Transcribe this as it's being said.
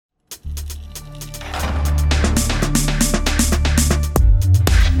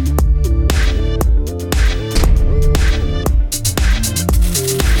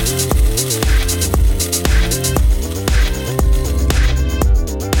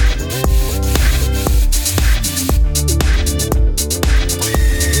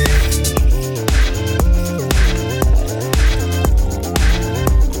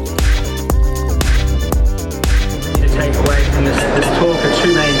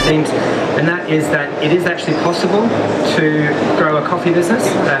teams, and that is that it is actually possible to grow a coffee business,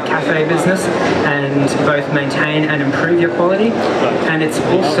 a cafe business, and both maintain and improve your quality. And it's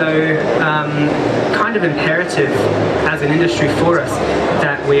also kind of imperative as an industry for us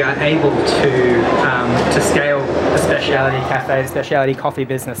that we are able to scale a specialty cafe, a specialty coffee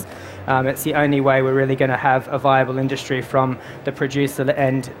business. It's the only way we're really going to have a viable industry from the producer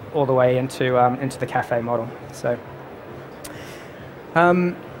end all the way into the cafe model. So,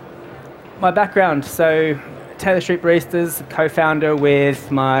 my background. So, Taylor Street Baristas, co-founder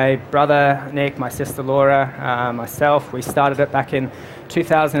with my brother Nick, my sister Laura, myself. We started it back in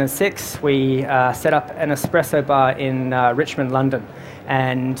 2006. We set up an espresso bar in Richmond, London,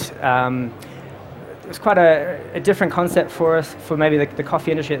 and it was quite a different concept for us, for maybe the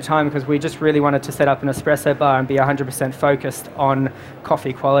coffee industry at the time, because we just really wanted to set up an espresso bar and be 100% focused on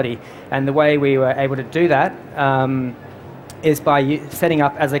coffee quality. And the way we were able to do that is by setting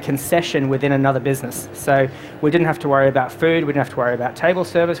up as a concession within another business. So we didn't have to worry about food, we didn't have to worry about table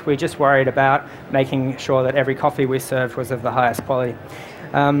service, we just worried about making sure that every coffee we served was of the highest quality.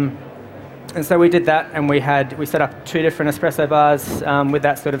 And so we did that, and we set up 2 different espresso bars with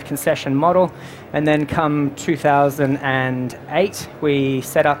that sort of concession model. And then come 2008, we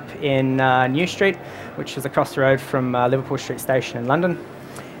set up in New Street, which is across the road from Liverpool Street Station in London.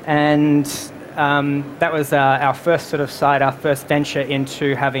 And that was our first sort of site, our first venture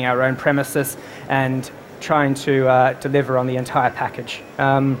into having our own premises and trying to deliver on the entire package.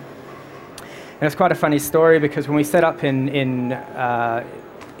 And it's quite a funny story, because when we set up in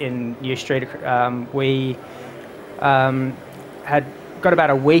New Street, we had got about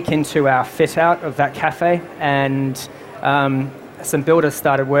a week into our fit out of that cafe, and some builders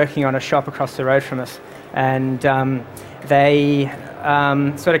started working on a shop across the road from us, and they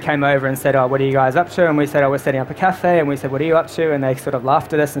sort of came over and said, "Oh, what are you guys up to?" And we said, "Oh, we're setting up a cafe." And we said, "What are you up to?" And they sort of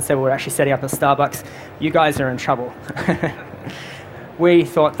laughed at us and said, "Well, we're actually setting up a Starbucks. You guys are in trouble." We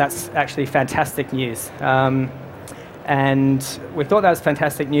thought that's actually fantastic news. And we thought that was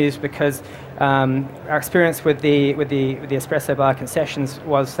fantastic news because our experience with the espresso bar concessions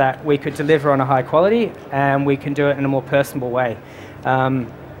was that we could deliver on a high quality, and we can do it in a more personable way.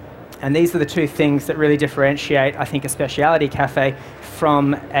 And these are the 2 things that really differentiate, I think, a specialty cafe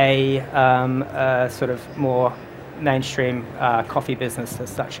from a sort of more mainstream coffee business as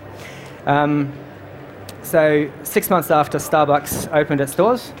such. So 6 months after Starbucks opened its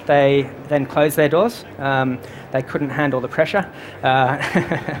doors, they then closed their doors. They couldn't handle the pressure,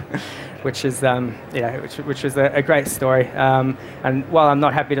 which is which was a great story. And while I'm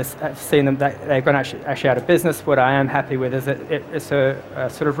not happy to have seen them, they've gone actually out of business, what I am happy with is that it's a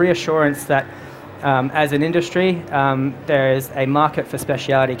sort of reassurance that as an industry, there is a market for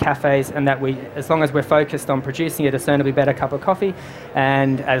specialty cafes, and that as long as we're focused on producing a discernibly better cup of coffee,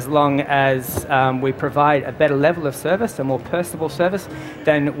 and as long as we provide a better level of service, a more personable service,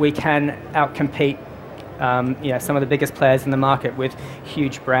 then we can outcompete some of the biggest players in the market with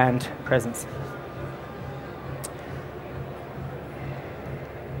huge brand presence.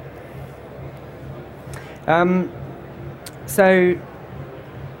 So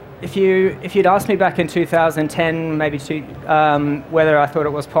if you'd asked me back in 2010, maybe whether I thought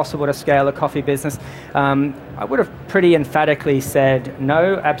it was possible to scale a coffee business, I would have pretty emphatically said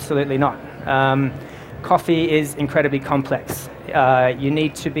no, absolutely not. Coffee is incredibly complex. You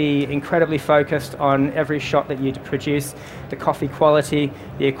need to be incredibly focused on every shot that you produce, the coffee quality,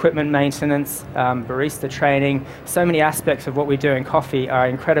 the equipment maintenance, barista training. So many aspects of what we do in coffee are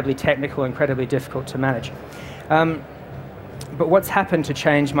incredibly technical, incredibly difficult to manage. But what's happened to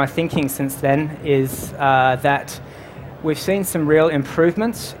change my thinking since then is that we've seen some real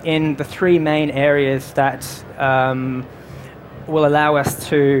improvements in the 3 main areas that will allow us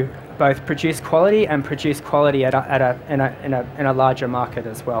to both produce quality and produce quality in a larger market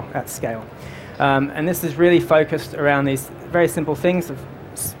as well, at scale. And this is really focused around these very simple things of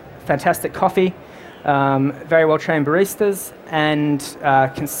fantastic coffee, very well-trained baristas, and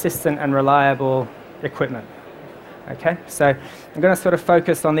consistent and reliable equipment. Okay, so I'm going to sort of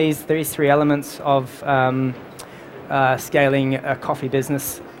focus on these 3 elements of scaling a coffee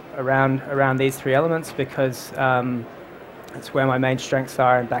business around these 3 elements, because that's where my main strengths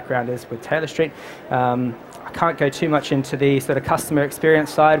are and background is with Taylor Street. I can't go too much into the sort of customer experience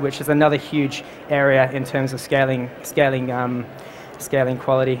side, which is another huge area in terms of scaling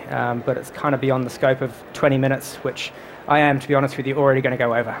quality, but it's kind of beyond the scope of 20 minutes, which I am, to be honest with you, already going to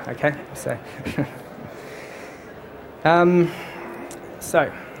go over. Okay, so.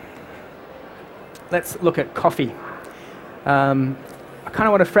 So let's look at coffee. A kind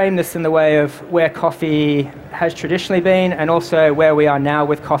of want to frame this in the way of where coffee has traditionally been and also where we are now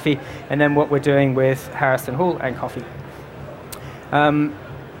with coffee, and then what we're doing with Harrison Hall and coffee.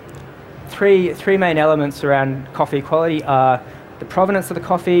 Three main elements around coffee quality are the provenance of the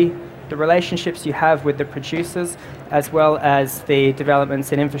coffee, the relationships you have with the producers, as well as the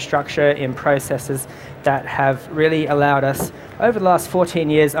developments in infrastructure, in processes that have really allowed us, over the last 14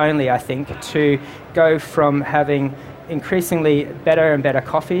 years only, I think, to go from having increasingly better and better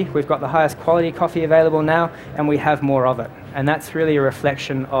coffee. We've got the highest quality coffee available now, and we have more of it. And that's really a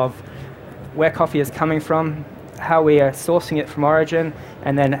reflection of where coffee is coming from, how we are sourcing it from origin,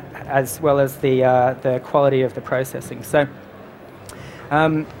 and then as well as the quality of the processing. So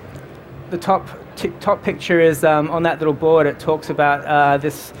the top picture is on that little board. It talks about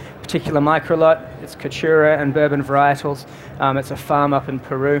this particular microlot. It's Caturra and Bourbon varietals. It's a farm up in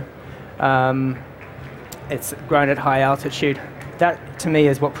Peru. It's grown at high altitude. That, to me,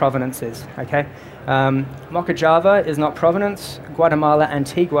 is what provenance is, okay? Mocha Java is not provenance. Guatemala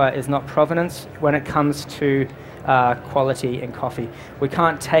Antigua is not provenance when it comes to quality in coffee. We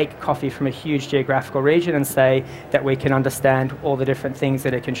can't take coffee from a huge geographical region and say that we can understand all the different things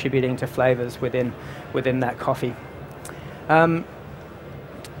that are contributing to flavors within that coffee.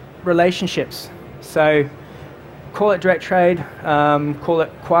 Relationships. So call it direct trade, call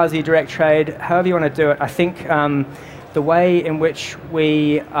it quasi-direct trade, however you want to do it. I think the way in which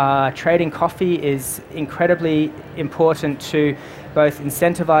we are trading coffee is incredibly important to both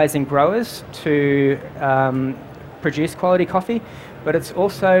incentivizing growers to produce quality coffee, but it's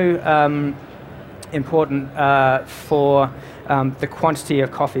also important for the quantity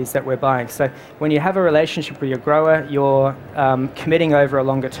of coffees that we're buying. So when you have a relationship with your grower, you're committing over a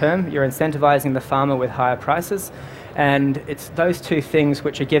longer term, you're incentivizing the farmer with higher prices, and it's those two things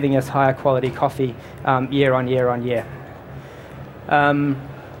which are giving us higher quality coffee year on year on year.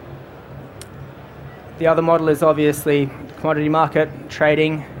 The other model is obviously commodity market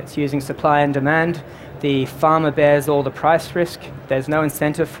trading. It's using supply and demand. The farmer bears all the price risk. There's no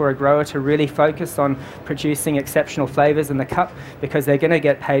incentive for a grower to really focus on producing exceptional flavors in the cup because they're going to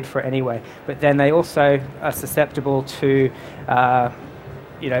get paid for it anyway. But then they also are susceptible to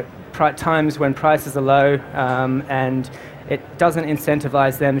times when prices are low, and it doesn't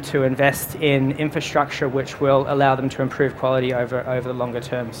incentivize them to invest in infrastructure which will allow them to improve quality over the longer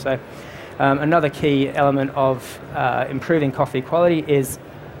term. So another key element of improving coffee quality is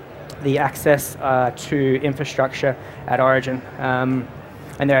the access to infrastructure at origin. And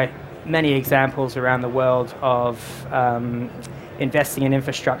there are many examples around the world of investing in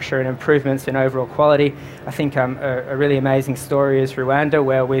infrastructure and improvements in overall quality. I think a really amazing story is Rwanda,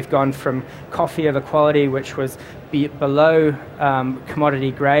 where we've gone from coffee of a quality which was below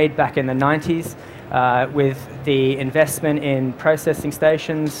commodity grade back in the 90s, with the investment in processing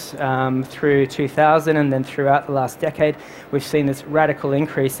stations through 2000 and then throughout the last decade. We've seen this radical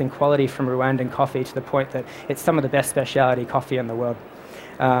increase in quality from Rwandan coffee to the point that it's some of the best specialty coffee in the world.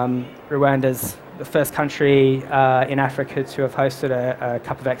 Rwanda's the first country in Africa to have hosted a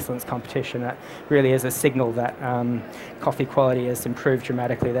Cup of Excellence competition. That really is a signal that coffee quality has improved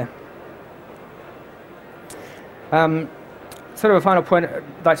dramatically there. Sort of a final point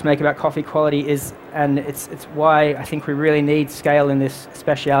I'd like to make about coffee quality is, and it's why I think we really need scale in this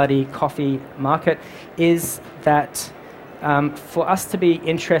specialty coffee market, is that for us to be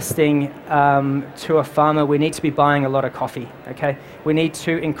interesting to a farmer, we need to be buying a lot of coffee, okay? We need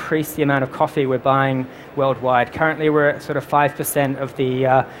to increase the amount of coffee we're buying worldwide. Currently, we're at sort of 5% of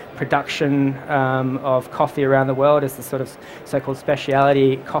the production of coffee around the world is the sort of so-called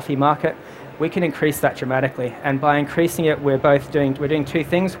specialty coffee market. We can increase that dramatically, and by increasing it, we're doing two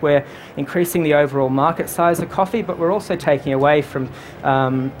things. We're increasing the overall market size of coffee, but we're also taking away from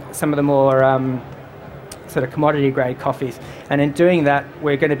some of the more sort of commodity grade coffees. And in doing that,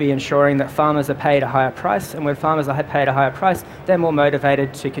 we're going to be ensuring that farmers are paid a higher price, and when farmers are paid a higher price, they're more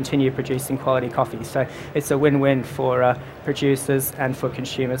motivated to continue producing quality coffee. So it's a win-win for producers and for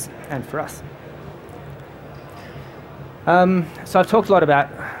consumers and for us. So I've talked a lot about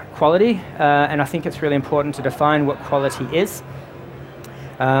quality, and I think it's really important to define what quality is,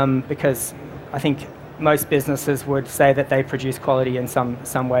 because I think most businesses would say that they produce quality in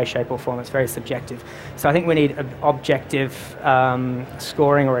some way, shape or form. It's very subjective. So I think we need objective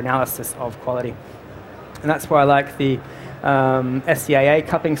scoring or analysis of quality. And that's why I like the SCAA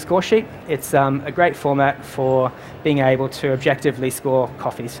cupping score sheet. It's a great format for being able to objectively score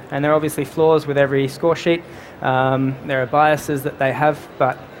coffees. And there are obviously flaws with every score sheet. There are biases that they have,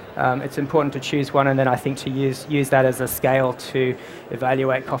 but it's important to choose one, and then I think to use that as a scale to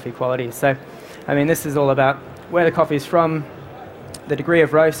evaluate coffee quality. So, I mean, this is all about where the coffee is from, the degree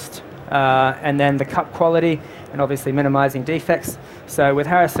of roast, and then the cup quality, and obviously minimizing defects. So with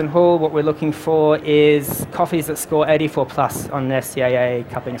Harrison Hall, what we're looking for is coffees that score 84 plus on an SCAA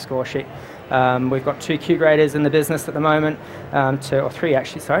cupping score sheet. We've got 2 Q graders in the business at the moment, or 3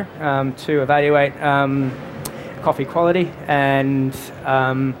 actually, sorry, to evaluate coffee quality, and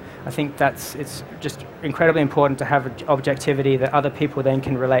I think it's just incredibly important to have objectivity that other people then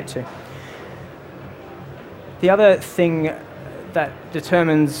can relate to. The other thing that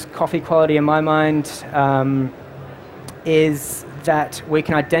determines coffee quality in my mind is that we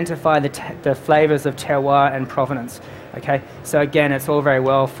can identify the flavors of terroir and provenance. Okay, so again, it's all very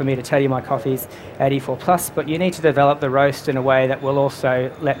well for me to tell you my coffee's 84 plus, but you need to develop the roast in a way that will also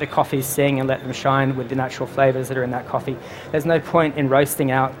let the coffees sing and let them shine with the natural flavors that are in that coffee. There's no point in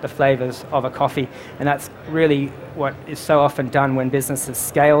roasting out the flavors of a coffee, and that's really what is so often done when businesses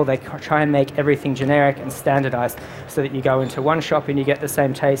scale. They try and make everything generic and standardized so that you go into one shop and you get the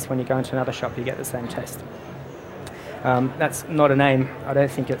same taste, when you go into another shop you get the same taste. That's not an aim. I don't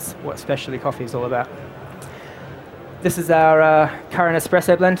think it's what specialty coffee is all about. This is our current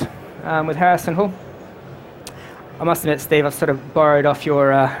espresso blend with Harrison Hall. I must admit, Steve, I've sort of borrowed off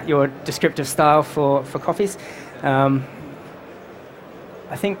your descriptive style for coffees. I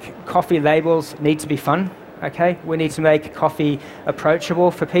think coffee labels need to be fun, okay? We need to make coffee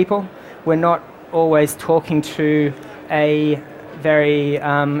approachable for people. We're not always talking to a very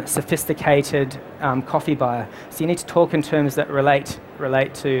sophisticated coffee buyer. So you need to talk in terms that relate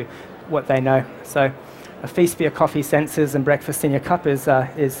to what they know. So a feast for your coffee senses and breakfast in your cup is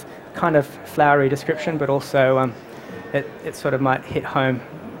kind of flowery description, but also it sort of might hit home,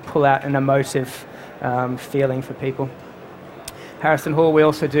 pull out an emotive feeling for people. Harrison Hall, we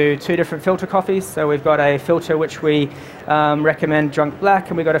also do 2 different filter coffees. So we've got a filter which we recommend drunk black,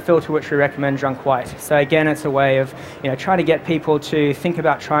 and we've got a filter which we recommend drunk white. So again, it's a way of trying to get people to think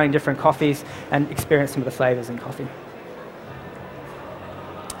about trying different coffees and experience some of the flavors in coffee.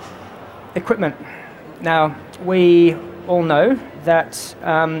 Equipment. Now, we all know that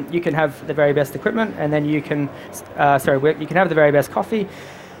you can have the very best equipment, and then you can have the very best coffee,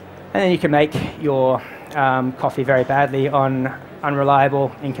 and then you can make your coffee very badly on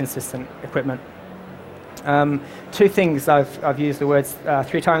unreliable, inconsistent equipment. 2 things, I've used the words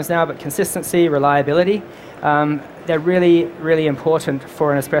 3 times now, but consistency, reliability. They're really, really important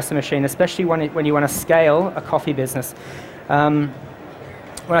for an espresso machine, especially when you want to scale a coffee business.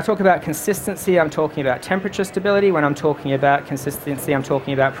 When I talk about consistency, I'm talking about temperature stability. When I'm talking about consistency, I'm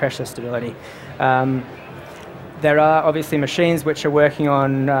talking about pressure stability. There are obviously machines which are working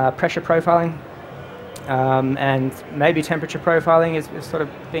on pressure profiling, and maybe temperature profiling is sort of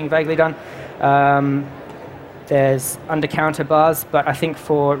being vaguely done. There's under-counter bars, but I think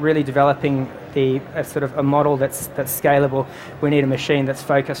for really developing sort of a model that's scalable, we need a machine that's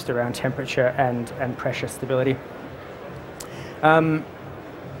focused around temperature and pressure stability.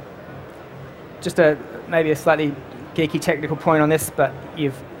 Just maybe a slightly geeky technical point on this, but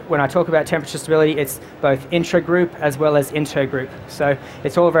when I talk about temperature stability, it's both intra-group as well as inter-group. So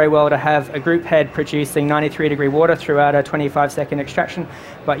it's all very well to have a group head producing 93-degree water throughout a 25-second extraction,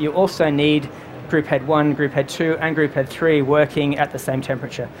 but you also need group head 1, group head 2, and group head 3 working at the same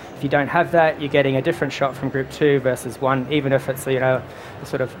temperature. If you don't have that, you're getting a different shot from group 2 versus 1, even if it's a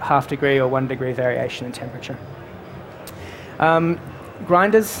sort of half degree or 1 degree variation in temperature.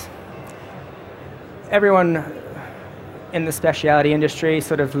 Grinders. Everyone in the specialty industry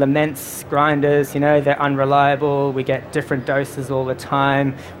sort of laments grinders, they're unreliable, we get different doses all the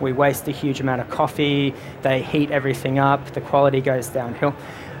time, we waste a huge amount of coffee, they heat everything up, the quality goes downhill.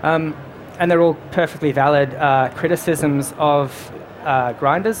 And they're all perfectly valid criticisms of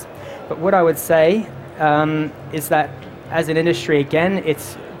grinders. But what I would say is that as an industry, again,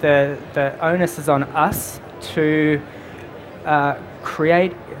 it's the onus is on us to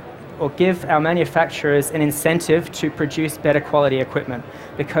create or give our manufacturers an incentive to produce better quality equipment,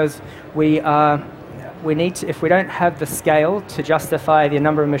 because we need to, if we don't have the scale to justify the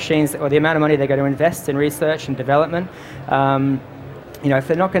number of machines or the amount of money they're going to invest in research and development, if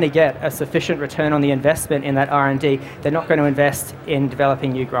they're not going to get a sufficient return on the investment in that R&D, they're not going to invest in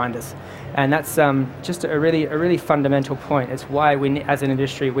developing new grinders. And that's just a really fundamental point. It's why we, as an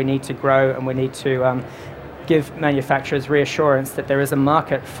industry, we need to grow, and we need to give manufacturers reassurance that there is a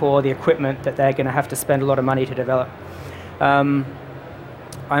market for the equipment that they're going to have to spend a lot of money to develop. I'm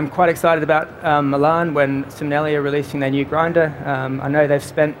quite excited about Milan when Simnelli are releasing their new grinder. I know they've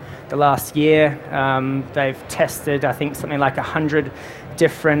spent the last year, they've tested, I think, something like 100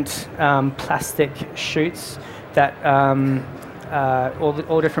 different plastic chutes that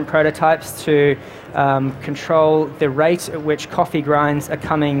all different prototypes to control the rate at which coffee grinds are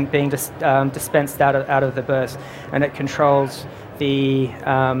being dispensed out of the burst, and it controls the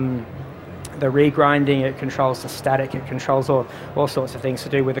regrinding, it controls the static, it controls all sorts of things to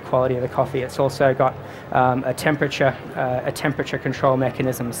do with the quality of the coffee. It's also got a temperature control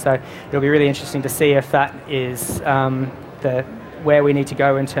mechanism. So it'll be really interesting to see if that is where we need to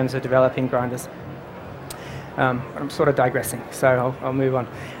go in terms of developing grinders. I'm sort of digressing, so I'll move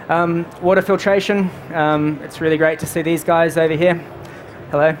on. Water filtration. It's really great to see these guys over here.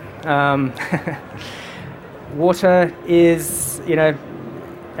 Hello. Water is,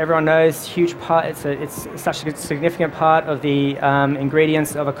 everyone knows, huge part. It's such a significant part of the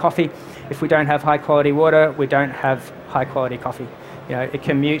ingredients of a coffee. If we don't have high quality water, we don't have high quality coffee. It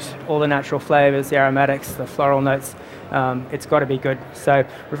can mute all the natural flavors, the aromatics, the floral notes. It's got to be good. So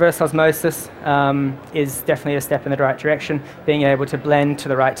reverse osmosis is definitely a step in the right direction. Being able to blend to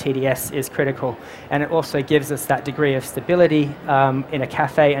the right TDS is critical. And it also gives us that degree of stability in a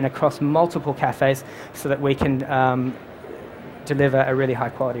cafe and across multiple cafes so that we can deliver a really high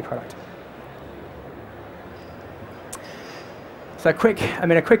quality product. So a quick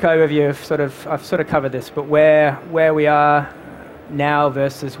overview of I've sort of covered this, but where we are now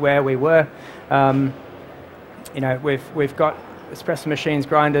versus where we were. We've got espresso machines,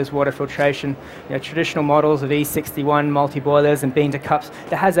 grinders, water filtration, traditional models of E61 multi-boilers and bean to cups.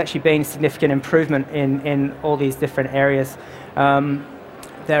 There has actually been significant improvement in all these different areas.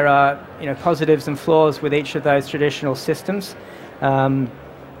 There are positives and flaws with each of those traditional systems,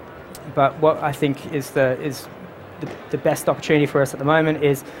 but what I think is the best opportunity for us at the moment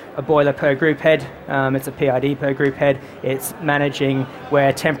is a boiler per group head. It's a PID per group head. It's managing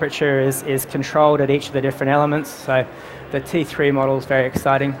where temperature is controlled at each of the different elements. So the T3 model is very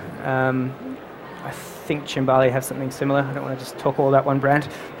exciting. I think Chimbali have something similar. I don't want to just talk all about one brand,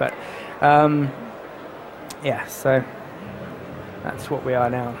 but so that's what we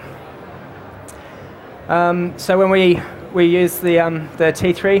are now. So when we use the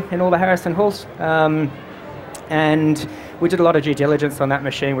T3 in all the Harrison Halls, and we did a lot of due diligence on that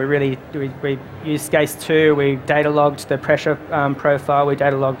machine. We used SCASE2. We data logged the pressure profile. We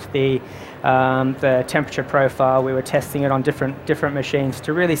data logged the temperature profile. We were testing it on different machines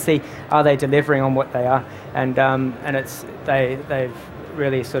to really see, are they delivering on what they are, and they've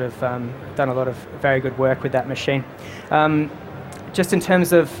really sort of done a lot of very good work with that machine. Just in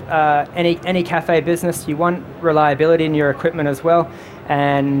terms of any cafe business, you want reliability in your equipment as well,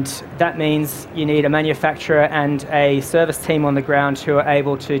 and that means you need a manufacturer and a service team on the ground who are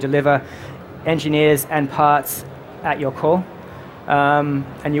able to deliver engineers and parts at your call.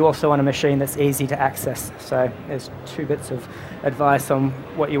 And you also want a machine that's easy to access. So there's 2 bits of advice on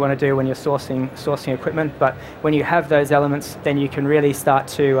what you want to do when you're sourcing equipment, but when you have those elements, then you can really start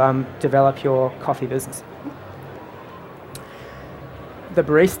to develop your coffee business. The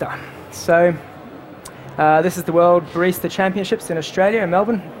barista. So this is the World Barista Championships in Australia, in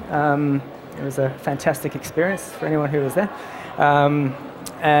Melbourne. It was a fantastic experience for anyone who was there.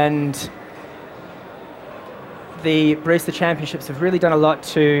 And the Barista Championships have really done a lot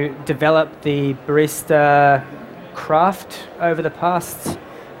to develop the barista craft over the past,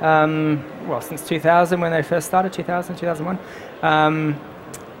 since 2000 when they first started, 2001.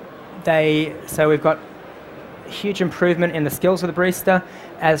 So we've got huge improvement in the skills of the barista,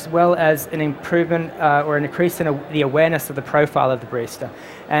 as well as an improvement or an increase in the awareness of the profile of the barista.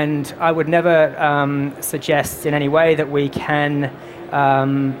 And I would never suggest in any way that we can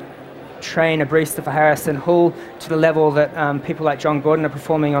train a barista for Harrison Hall to the level that people like John Gordon are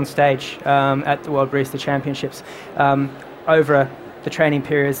performing on stage at the World Barista Championships over the training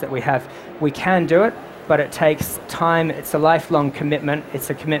periods that we have. We can do it, but it takes time. It's a lifelong commitment. It's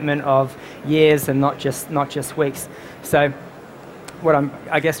a commitment of years and not just weeks. So what I'm,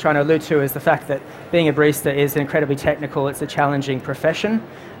 trying to allude to is the fact that being a barista is incredibly technical. It's a challenging profession.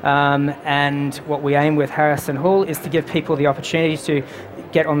 And what we aim with Harrison Hall is to give people the opportunity to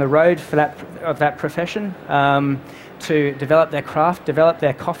get on the road for that profession, to develop their craft, develop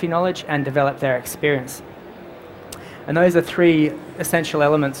their coffee knowledge, and develop their experience. And those are 3 essential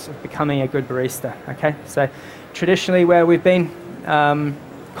elements of becoming a good barista. Okay, so traditionally where we've been,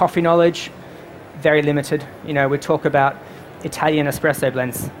 coffee knowledge, very limited. We talk about Italian espresso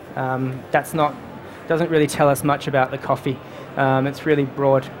blends. Doesn't really tell us much about the coffee. It's really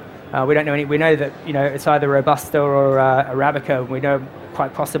broad. We don't know any. We know that it's either Robusta or Arabica. We know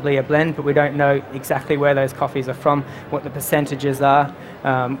quite possibly a blend, but we don't know exactly where those coffees are from, what the percentages are,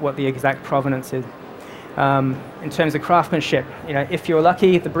 what the exact provenance is. In terms of craftsmanship, if you're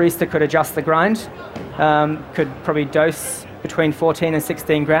lucky, the barista could adjust the grind, could probably dose between 14 and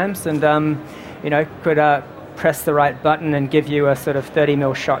 16 grams, and could press the right button and give you a sort of 30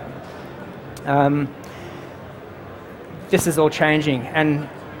 ml shot. This is all changing, and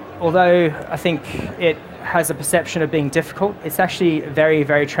although I think it has a perception of being difficult, it's actually a very,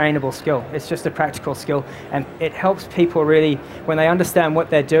 very trainable skill. It's just a practical skill, and it helps people really, when they understand what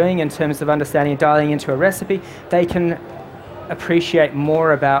they're doing in terms of understanding and dialing into a recipe, they can appreciate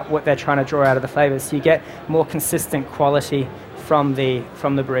more about what they're trying to draw out of the flavors. So you get more consistent quality from the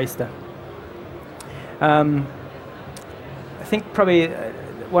barista. I think probably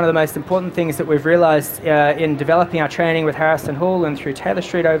one of the most important things that we've realized in developing our training with Harrison Hall and through Taylor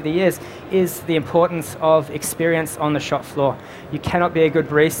Street over the years is the importance of experience on the shop floor. You cannot be a good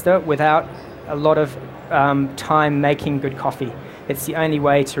barista without a lot of time making good coffee. It's the only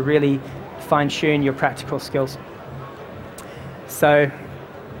way to really fine-tune your practical skills. So,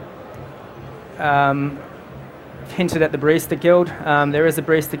 hinted at the Barista Guild. There is a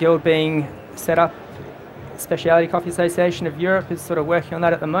Barista Guild being set up. Specialty Coffee Association of Europe is sort of working on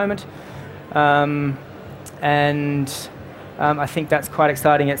that at the moment. I think that's quite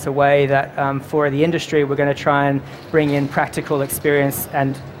exciting. It's a way that for the industry we're going to try and bring in practical experience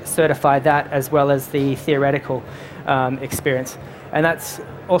and certify that as well as the theoretical experience. And that's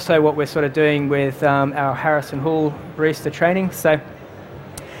also what we're sort of doing with our Harrison Hall barista training. So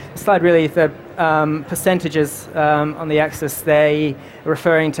the slide really, the percentages on the axis, they are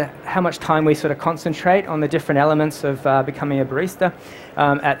referring to how much time we sort of concentrate on the different elements of becoming a barista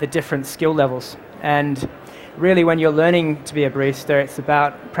at the different skill levels. And really when you're learning to be a barista, it's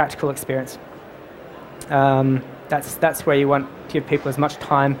about practical experience. That's where you want to give people as much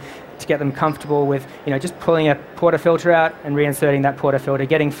time to get them comfortable with, just pulling a portafilter out and reinserting that portafilter,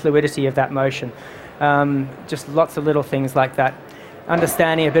 getting fluidity of that motion. Just lots of little things like that.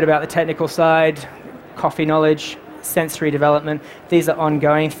 Understanding a bit about the technical side, coffee knowledge, sensory development. These are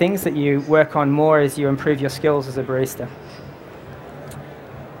ongoing things that you work on more as you improve your skills as a barista.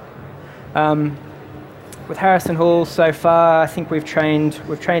 With Harrison Hall so far, I think we've trained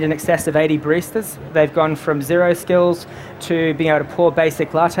in excess of 80 baristas. They've gone from 0 skills to being able to pour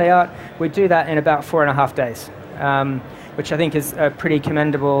basic latte art. We do that in about 4.5 days, which I think is a pretty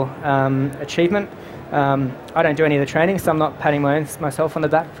commendable achievement. I don't do any of the training, so I'm not patting myself on the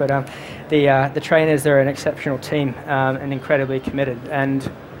back, but the trainers are an exceptional team and incredibly committed, and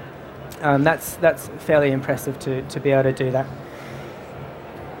that's fairly impressive to be able to do that.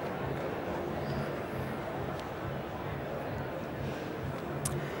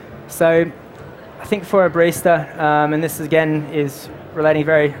 So I think for a barista, and this again is relating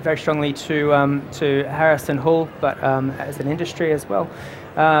very, very strongly to Harrison Hall, but as an industry as well.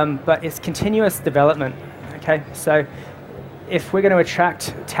 But it's continuous development. Okay, so if we're going to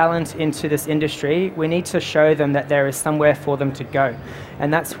attract talent into this industry, we need to show them that there is somewhere for them to go,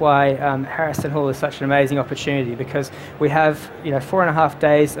 and that's why Harrison Hall is such an amazing opportunity, because we have 4.5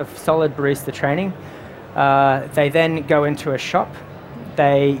 days of solid barista training. They then go into a shop.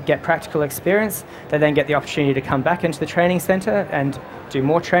 They get practical experience. They then get the opportunity to come back into the training center and do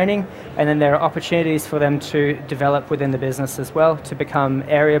more training, and then there are opportunities for them to develop within the business as well, to become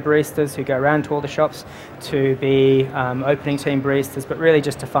area baristas who go around to all the shops, to be opening team baristas, but really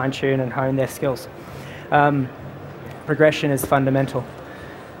just to fine-tune and hone their skills. Progression is fundamental.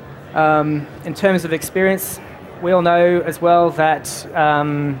 In terms of experience, we all know as well that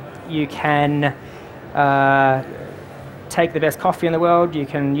you can take the best coffee in the world, you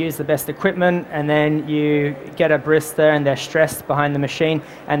can use the best equipment, and then you get a barista and they're stressed behind the machine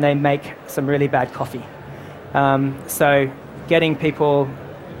and they make some really bad coffee. So getting people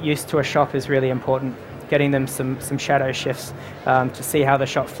used to a shop is really important. Getting them some shadow shifts to see how the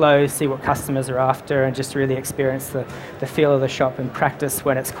shop flows, see what customers are after, and just really experience the feel of the shop and practice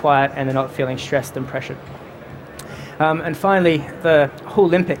when it's quiet and they're not feeling stressed and pressured. And finally, the Hall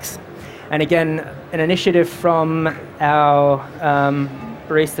Olympics. And again, an initiative from our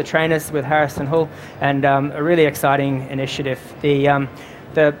barista trainers with Harrison Hall, and a really exciting initiative. The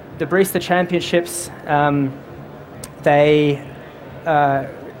Barista Championships, they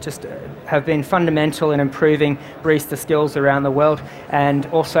just have been fundamental in improving barista skills around the world and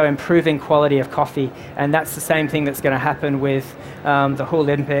also improving quality of coffee. And that's the same thing that's going to happen with the Hall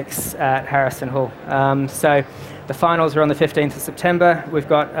Olympics at Harrison Hall. So the finals are on the 15th of September. We've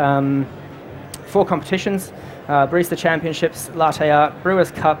got 4 competitions, Barista Championships, Latte Art, Brewers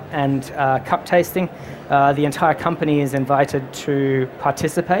Cup, and Cup Tasting. The entire company is invited to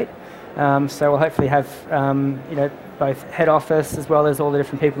participate. So we'll hopefully have both head office as well as all the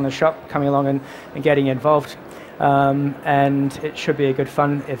different people in the shop coming along and getting involved. And it should be a good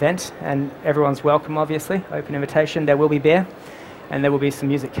fun event, and everyone's welcome, obviously, open invitation. There will be beer and there will be some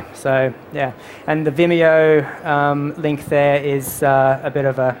music. So yeah, and the Vimeo link there is a bit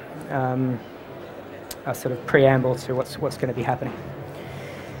of a sort of preamble to what's going to be happening.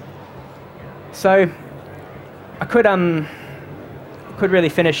 So I could really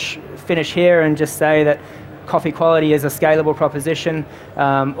finish here and just say that coffee quality is a scalable proposition.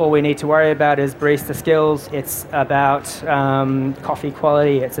 All we need to worry about is barista skills. It's about coffee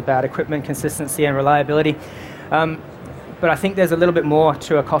quality. It's about equipment consistency and reliability. But I think there's a little bit more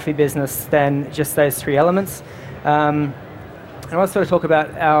to a coffee business than just those three elements. And I want to sort of talk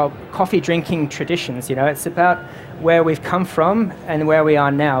about our coffee drinking traditions. It's about where we've come from and where we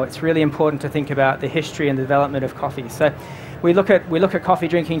are now. It's really important to think about the history and the development of coffee. So we look at coffee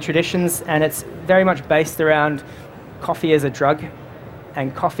drinking traditions, and it's very much based around coffee as a drug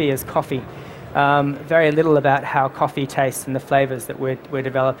and coffee as coffee. Very little about how coffee tastes and the flavors that we're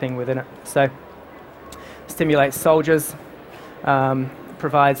developing within it. So stimulates soldiers,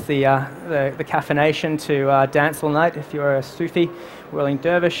 provides the caffeination to dance all night if you're a Sufi, whirling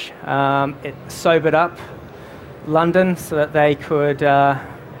dervish. It sobered up London so that they could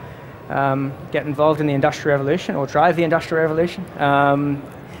get involved in the Industrial Revolution or drive the Industrial Revolution.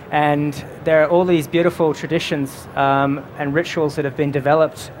 And there are all these beautiful traditions and rituals that have been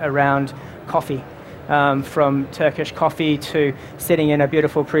developed around coffee, from Turkish coffee to sitting in a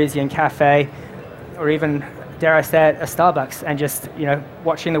beautiful Parisian cafe, or even, dare I say it, a Starbucks, and just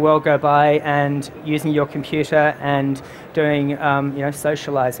watching the world go by and using your computer and doing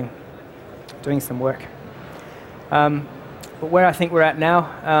socializing, doing some work. But where I think we're at now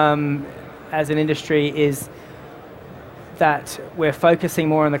as an industry is that we're focusing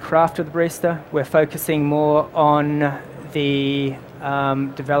more on the craft of the barista. We're focusing more on the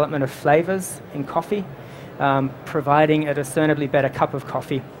development of flavors in coffee, providing a discernibly better cup of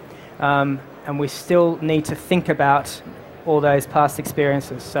coffee. And we still need to think about all those past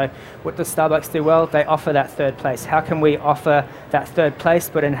experiences. So what does Starbucks do well? They offer that third place. How can we offer that third place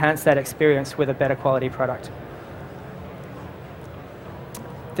but enhance that experience with a better quality product?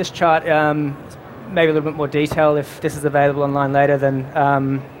 This chart, maybe a little bit more detail. If this is available online later,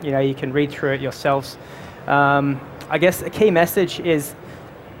 then you can read through it yourselves. I guess a key message is,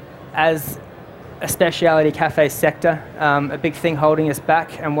 as a specialty cafe sector, a big thing holding us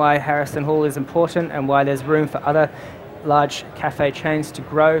back, and why Harrison Hall is important and why there's room for other large cafe chains to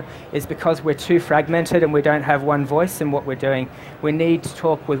grow, is because we're too fragmented and we don't have one voice in what we're doing. We need to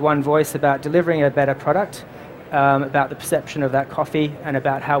talk with one voice about delivering a better product, about the perception of that coffee, and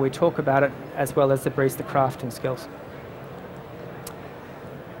about how we talk about it, as well as the barista craft and skills.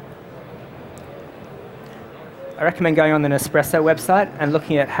 I recommend going on the Nespresso website and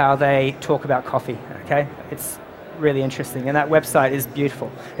looking at how they talk about coffee. Okay, it's really interesting, and that website is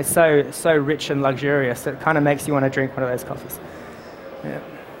beautiful. It's so rich and luxurious. It kind of makes you want to drink one of those coffees. Yeah.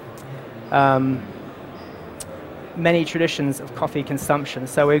 Many traditions of coffee consumption.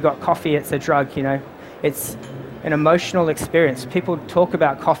 So we've got coffee. It's a drug. It's an emotional experience. People talk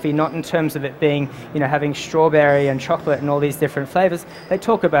about coffee not in terms of it being, having strawberry and chocolate and all these different flavors. They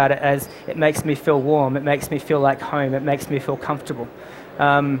talk about it as, it makes me feel warm, it makes me feel like home, it makes me feel comfortable.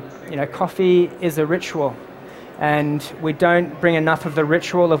 Coffee is a ritual, and we don't bring enough of the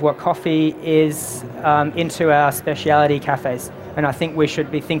ritual of what coffee is into our specialty cafes. And I think we should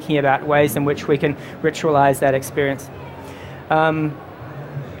be thinking about ways in which we can ritualize that experience.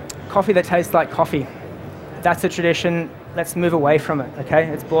 Coffee that tastes like coffee. That's a tradition. Let's move away from it, okay?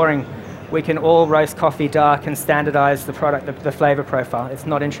 It's boring. We can all roast coffee dark and standardize the product, the flavor profile. It's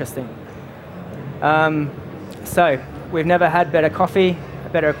not interesting. So we've never had better coffee,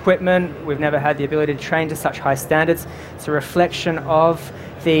 better equipment. We've never had the ability to train to such high standards. It's a reflection of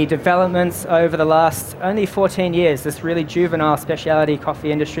the developments over the last only 14 years, this really juvenile specialty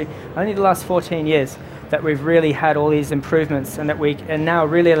coffee industry, only the last 14 years that we've really had all these improvements, and that and now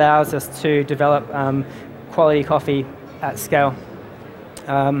really allows us to develop quality coffee at scale,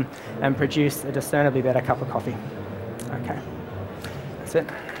 and produce a discernibly better cup of coffee. Okay, that's it.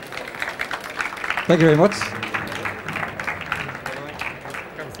 Thank you very much.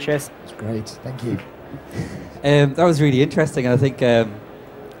 Cheers. That's great, thank you. That was really interesting, and I think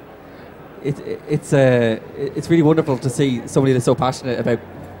it's really wonderful to see somebody that's so passionate about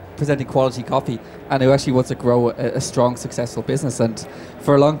presenting quality coffee and who actually wants to grow a strong, successful business. And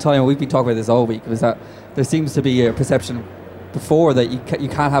for a long time, we've been talking about this all week, was that there seems to be a perception before that you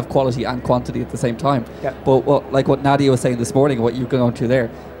can't have quality and quantity at the same time. Yeah. But what Nadia was saying this morning, what you're going through there,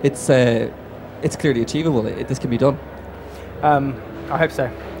 it's clearly achievable. This can be done. I hope so.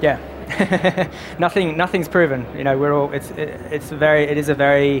 Yeah. Nothing's proven. You know, we're all. It is a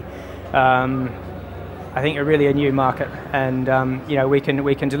very I think really a new market, and you know, we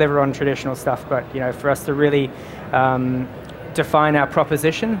can deliver on traditional stuff, but you know, for us to really define our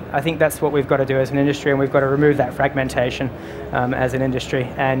proposition, I think that's what we've got to do as an industry, and we've got to remove that fragmentation as an industry.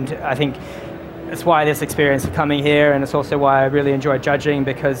 And I think it's why this experience of coming here, and it's also why I really enjoy judging,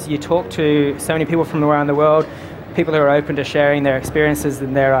 because you talk to so many people from around the world, people who are open to sharing their experiences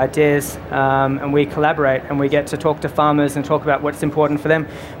and their ideas, and we collaborate, and we get to talk to farmers and talk about what's important for them.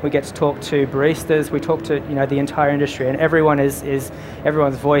 We get to talk to baristas. We talk to, you know, the entire industry, and everyone's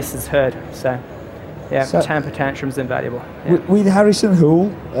voice is heard. So, yeah, so Tamper Tantrum's invaluable. Yeah. With Harrison Houle,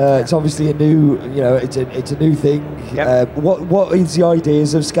 it's obviously a new, you know, it's a new thing. Yep. What is the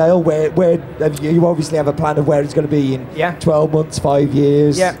ideas of scale? Where you obviously have a plan of where it's going to be in 12 months, 5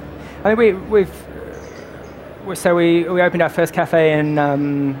 years. Yeah, I mean we opened our first cafe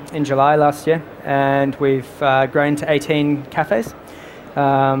in July last year, and we've grown to 18 cafes.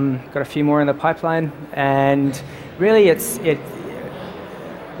 Got a few more in the pipeline, and really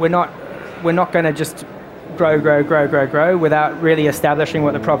we're not going to just grow without really establishing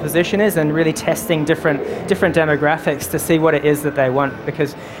what the proposition is and really testing different demographics to see what it is that they want,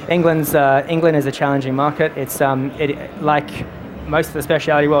 because England is a challenging market. It's like most of the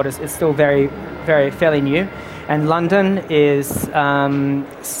specialty world, it's still fairly new. And London is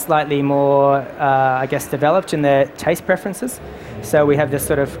slightly more, I guess, developed in their taste preferences. So we have this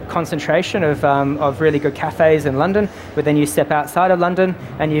sort of concentration of really good cafes in London, but then you step outside of London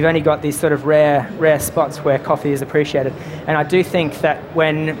and you've only got these sort of rare spots where coffee is appreciated. And I do think that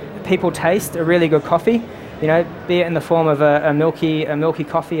when people taste a really good coffee, you know, be it in the form of a milky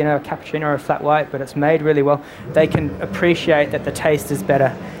coffee, you know, a cappuccino or a flat white, but it's made really well, they can appreciate that the taste is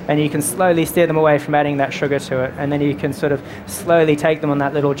better, and you can slowly steer them away from adding that sugar to it, and then you can sort of slowly take them on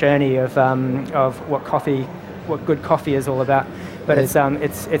that little journey of what good coffee is all about. But it's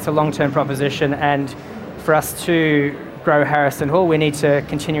a long-term proposition, and for us to grow Harrison Houle, we need to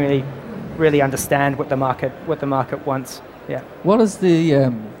continually really understand what the market wants. Yeah. What is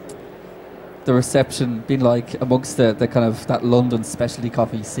the reception been like amongst the kind of that London specialty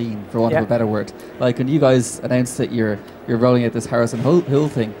coffee scene, for want of a better word? Like when you guys announced that you're rolling out this Harrison Houle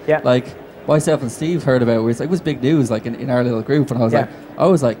thing, like myself and Steve heard about it. It was big news, like in our little group, and I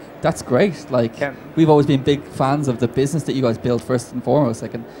was like, that's great. Like we've always been big fans of the business that you guys built first and foremost,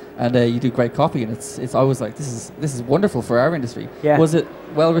 like, and you do great coffee, and it's always like this is wonderful for our industry. Yeah. Was it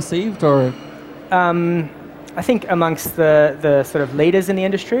well received, or? I think amongst the sort of leaders in the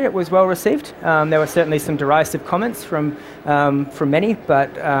industry, it was well received. There were certainly some derisive comments from many,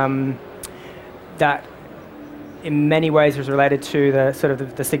 but that in many ways was related to the sort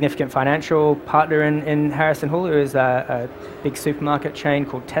of the significant financial partner in Harrison Houle, who is a big supermarket chain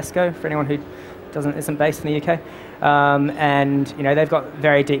called Tesco, for anyone who isn't based in the UK. And you know, they've got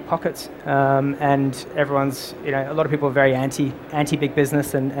very deep pockets, and everyone's, you know, a lot of people are very anti big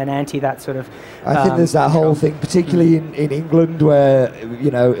business and anti that sort of. I think there's that whole thing, particularly in England, where, you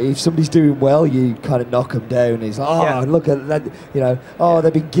know, if somebody's doing well, you kind of knock them down. It's like, look at that, you know,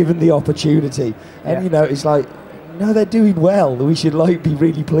 they've been given the opportunity, and you know, it's like, no, they're doing well. We should be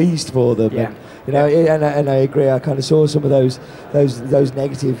really pleased for them. Yeah. And, you know, and I agree. I kind of saw some of those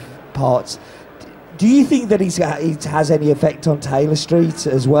negative parts. Do you think that it has any effect on Taylor Street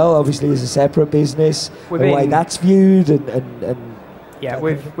as well? Obviously, as a separate business, the way that's viewed, and yeah,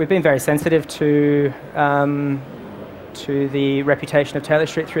 we've been very sensitive to the reputation of Taylor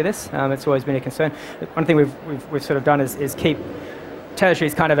Street through this. It's always been a concern. One thing we've sort of done is keep Taylor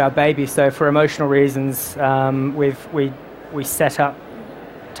Street's kind of our baby. So for emotional reasons, we set up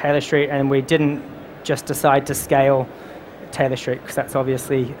Taylor Street, and we didn't just decide to scale Taylor Street, because that's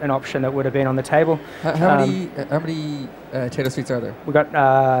obviously an option that would have been on the table. How many Taylor Streets are there? We've got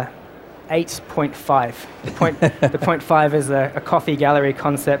 8.5. The point 5 is a coffee gallery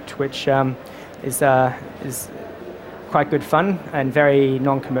concept, which is quite good fun and very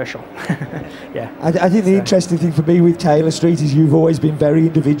non-commercial. Yeah. I think the interesting thing for me with Taylor Street is you've always been very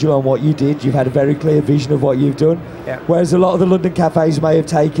individual on what you did. You've had a very clear vision of what you've done. Yeah. Whereas a lot of the London cafes may have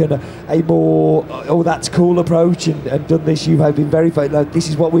taken a more, that's cool approach and done this. You've been very, like, this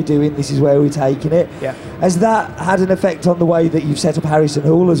is what we're doing, this is where we're taking it. Yeah. Has that had an effect on the way that you've set up Harrison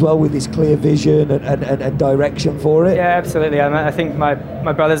Houle as well, with this clear vision and direction for it? Yeah, absolutely. I think my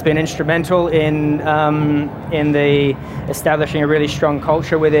brother's been instrumental in the establishing a really strong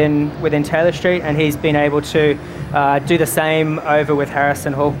culture within Taylor Street, and he's been able to do the same over with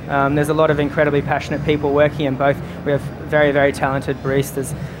Harrison Houle. There's a lot of incredibly passionate people working in both. We have very, very talented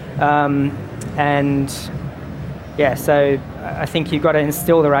baristas, and yeah, so I think you've got to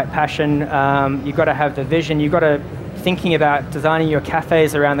instill the right passion. You've got to have the vision. You've got to thinking about designing your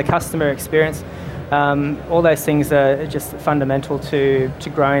cafes around the customer experience. All those things are just fundamental to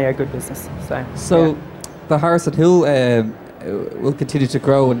growing a good business. So the Harrison Hill will continue to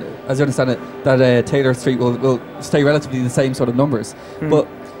grow, and as I understand it, that Taylor Street will stay relatively the same sort of numbers. But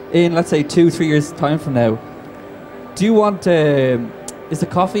in, let's say, 2-3 years' time from now, do you want... is the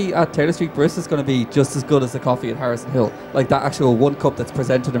coffee at Taylor Street Baristas going to be just as good as the coffee at Harrison Hill? Like that actual one cup that's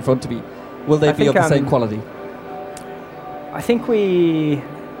presented in front of me, will they be of the same quality? I think we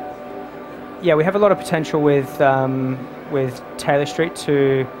have a lot of potential with Taylor Street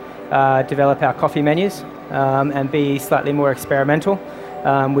to develop our coffee menus and be slightly more experimental.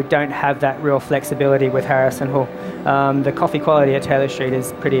 We don't have that real flexibility with Harrison Hill. The coffee quality at Taylor Street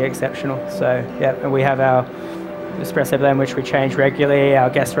is pretty exceptional. So yeah, and we have our espresso blend, which we change regularly, our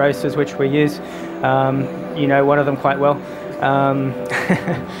guest roasters, which we use. You know one of them quite well.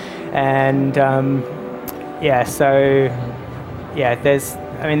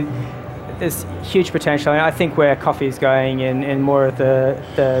 There's huge potential. I think where coffee is going in more of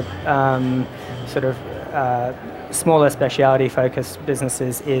the sort of smaller specialty focused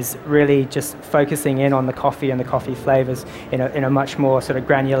businesses is really just focusing in on the coffee and the coffee flavors in a much more sort of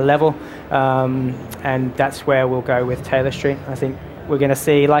granular level, and that's where we'll go with Taylor Street. I think we're going to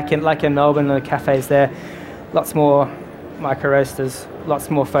see, like in Melbourne, the cafes there, lots more micro roasters, lots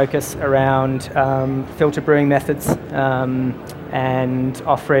more focus around filter brewing methods, and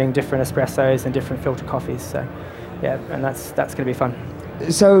offering different espressos and different filter coffees. So yeah, and that's going to be fun.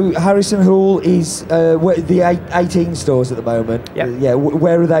 So Harrison Hall is the 18 stores at the moment. Yep.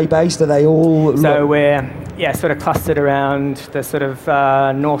 Where are they based? Are they all? So we're sort of clustered around the sort of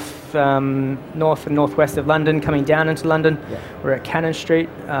north and northwest of London, coming down into London. Yeah. We're at Cannon Street,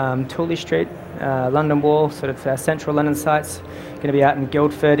 Tooley Street, London Wall, sort of central London sites. Going to be out in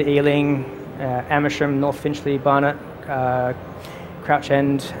Guildford, Ealing, Amersham, North Finchley, Barnet, Crouch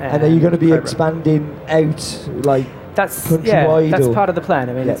End. And are you going to be expanding out like? That's countrywide, part of the plan.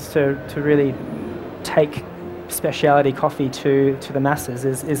 I mean, it's to really take specialty coffee to the masses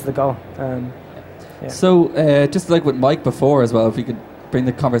is the goal. So just like with Mike before as well, if we could bring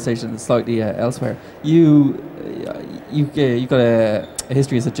the conversation slightly elsewhere, you got a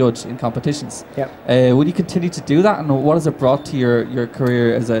history as a judge in competitions. Yeah. Will you continue to do that, and what has it brought to your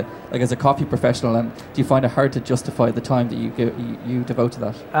career as a coffee professional? And do you find it hard to justify the time that you devote to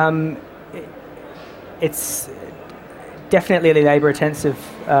that? It's definitely a labour-intensive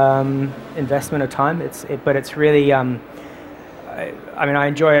investment of time. But it's really. I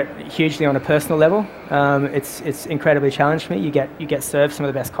enjoy it hugely on a personal level. It's incredibly challenged for me. You get served some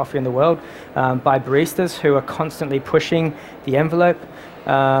of the best coffee in the world by baristas who are constantly pushing the envelope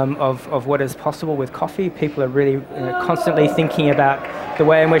of what is possible with coffee. People are really constantly thinking about the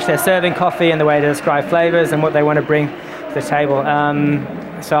way in which they're serving coffee and the way to describe flavours and what they want to bring to the table.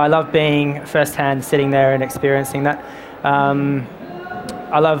 So I love being firsthand sitting there and experiencing that.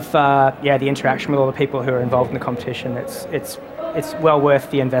 I love the interaction with all the people who are involved in the competition. It's well worth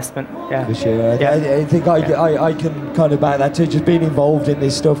the investment. Yeah. For sure. I think I can kind of back that too. Just being involved in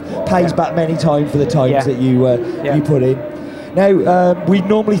this stuff pays back many times for the times that you put in. Now, we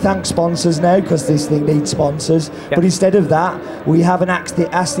normally thank sponsors now because this thing needs sponsors. But instead of that, we have an Ask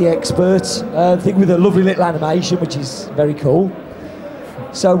the Experts thing with a lovely little animation, which is very cool.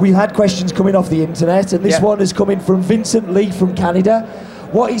 So we've had questions coming off the internet, and this one is coming from Vincent Lee from Canada.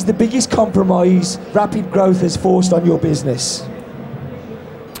 What is the biggest compromise rapid growth has forced on your business?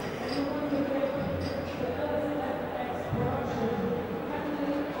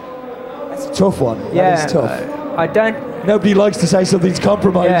 That's a tough one. That is tough. I don't... Nobody likes to say something's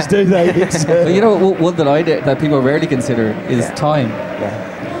compromised, do they? It's, but you know, one that I did, that people rarely consider is time.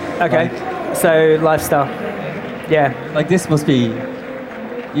 Yeah. Okay, so lifestyle. Yeah. Like this must be...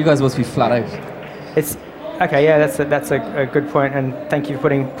 You guys must be flat out. It's okay. Yeah, that's a good point, and thank you for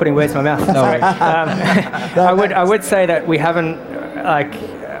putting words in my mouth. No worries. I would say that we haven't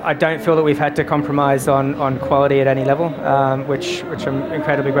I don't feel that we've had to compromise on quality at any level, which I'm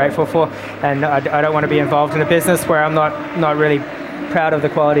incredibly grateful for, and I don't want to be involved in a business where I'm not really proud of the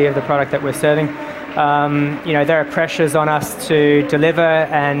quality of the product that we're serving. There are pressures on us to deliver,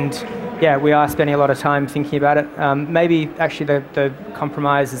 and we are spending a lot of time thinking about it. Maybe actually the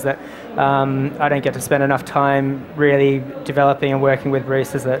compromise is that I don't get to spend enough time really developing and working with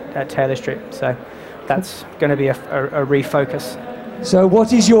baristas at Taylor Street. So that's going to be a refocus. So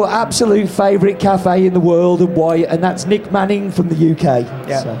what is your absolute favourite cafe in the world and why? And that's Nick Manning from the UK.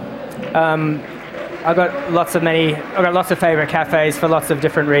 Yeah. I've got lots of favourite cafes for lots of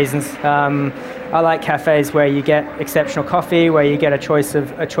different reasons. I like cafes where you get exceptional coffee, where you get a choice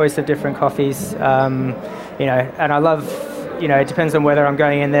of different coffees. And I love. It depends on whether I'm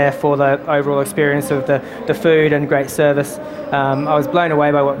going in there for the overall experience of the food and great service. I was blown away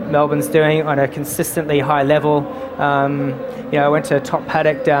by what Melbourne's doing on a consistently high level. I went to Top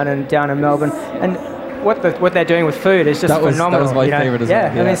Paddock down in Melbourne, and what they're doing with food is just phenomenal. That was my favourite as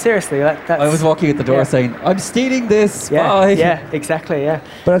well. Yeah, I mean, seriously. That's, I was walking at the door saying, I'm stealing this, bye. Yeah, exactly, yeah.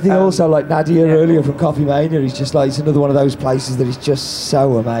 But I think also, like Nadia earlier from Coffee Mania, it's just like, it's another one of those places that is just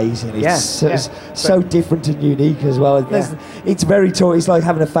so amazing. It's so different and unique as well. It's very tough. It's like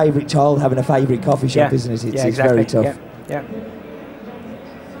having a favourite child, having a favourite coffee shop, isn't it? It's very tough. Yeah.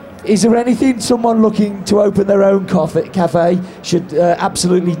 Is there anything someone looking to open their own cafe should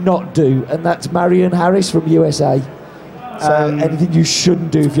absolutely not do? And that's Marion Harris from USA. So anything you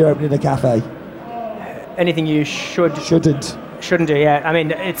shouldn't do if you're opening a cafe? Anything you shouldn't do. Yeah, I mean,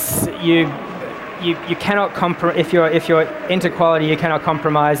 it's you cannot if you're into quality, you cannot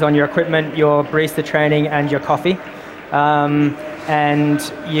compromise on your equipment, your barista training, and your coffee,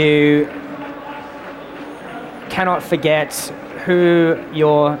 and you cannot forget who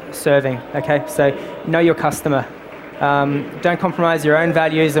you're serving. Okay, so know your customer. Don't compromise your own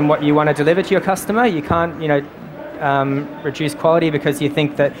values and what you want to deliver to your customer. You can't, reduce quality because you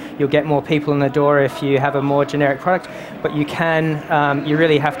think that you'll get more people in the door if you have a more generic product. But you can. You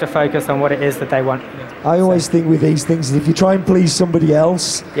really have to focus on what it is that they want. I always think with these things, if you try and please somebody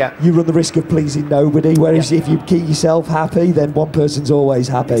else, you run the risk of pleasing nobody. Whereas if you keep yourself happy, then one person's always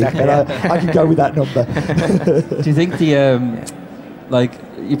happy. Exactly, and I can go with that number. Do you think you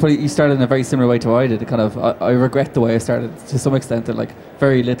started in a very similar way to I did? I regret the way I started to some extent. That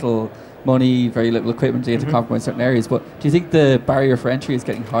very little money, very little equipment, you had to compromise certain areas. But do you think the barrier for entry is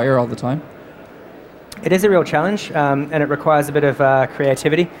getting higher all the time? It is a real challenge, and it requires a bit of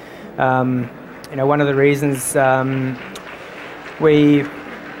creativity. One of the reasons we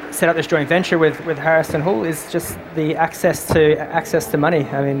set up this joint venture with Harrison Hall is just the access to money.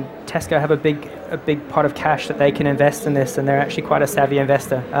 I mean, Tesco have a big pot of cash that they can invest in this, and they're actually quite a savvy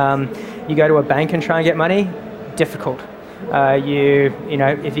investor. You go to a bank and try and get money, difficult.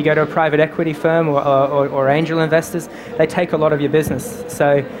 If you go to a private equity firm or angel investors, they take a lot of your business.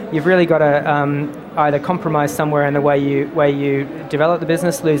 So you've really got to either compromise somewhere in the way you develop the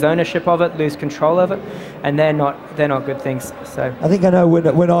business, lose ownership of it, lose control of it, and they're not good things. So I think I know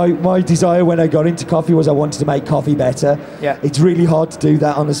my desire when I got into coffee was I wanted to make coffee better. Yeah. It's really hard to do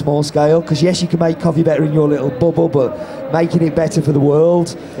that on a small scale because yes, you can make coffee better in your little bubble, but making it better for the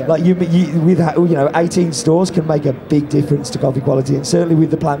world, like you with 18 stores can make a big difference to coffee quality, and certainly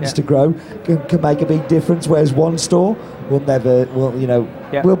with the plans to grow can make a big difference. Whereas one store will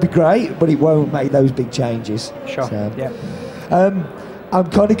be great, but it won't make those big changes. Sure. So, I'm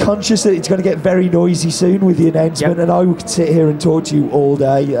kind of conscious that it's going to get very noisy soon with the announcement, and I could sit here and talk to you all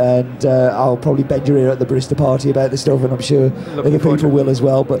day, and I'll probably bend your ear at the barista party about this stuff, and I'm sure other people will as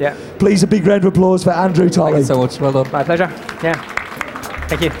well. But please, a big round of applause for Andrew Tolley. Thank you so much. Well done. My pleasure. Yeah.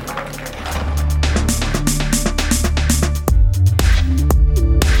 Thank you.